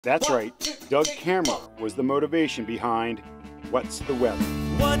That's right, Doug Kammerer was the motivation behind What's the Weather?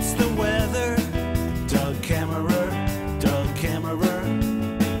 What's the weather? Doug Kammerer, Doug Kammerer.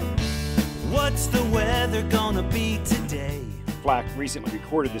 What's the weather gonna be today? Flack recently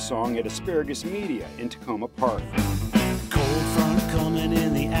recorded the song at Asparagus Media in Tacoma Park. Cold front coming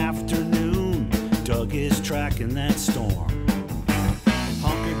in the afternoon. Doug is tracking that storm.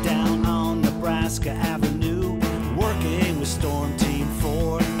 Hunkered down on Nebraska Avenue, working with Storm Team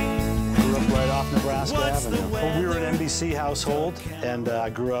 4. Grew up right off Nebraska What's the Avenue. Well, we were an weather? NBC household, and I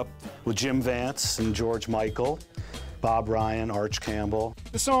grew up with Jim Vance and George Michael, Bob Ryan, Arch Campbell.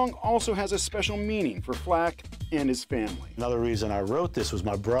 The song also has a special meaning for Flack and his family. Another reason I wrote this was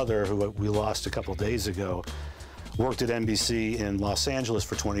my brother, who we lost a couple days ago, worked at NBC in Los Angeles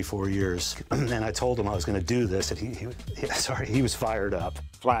for 24 years, and I told him I was going to do this, and he was fired up.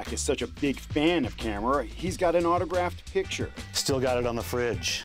 Flack is such a big fan of Kammerer, he's got an autographed picture. Still got it on the fridge.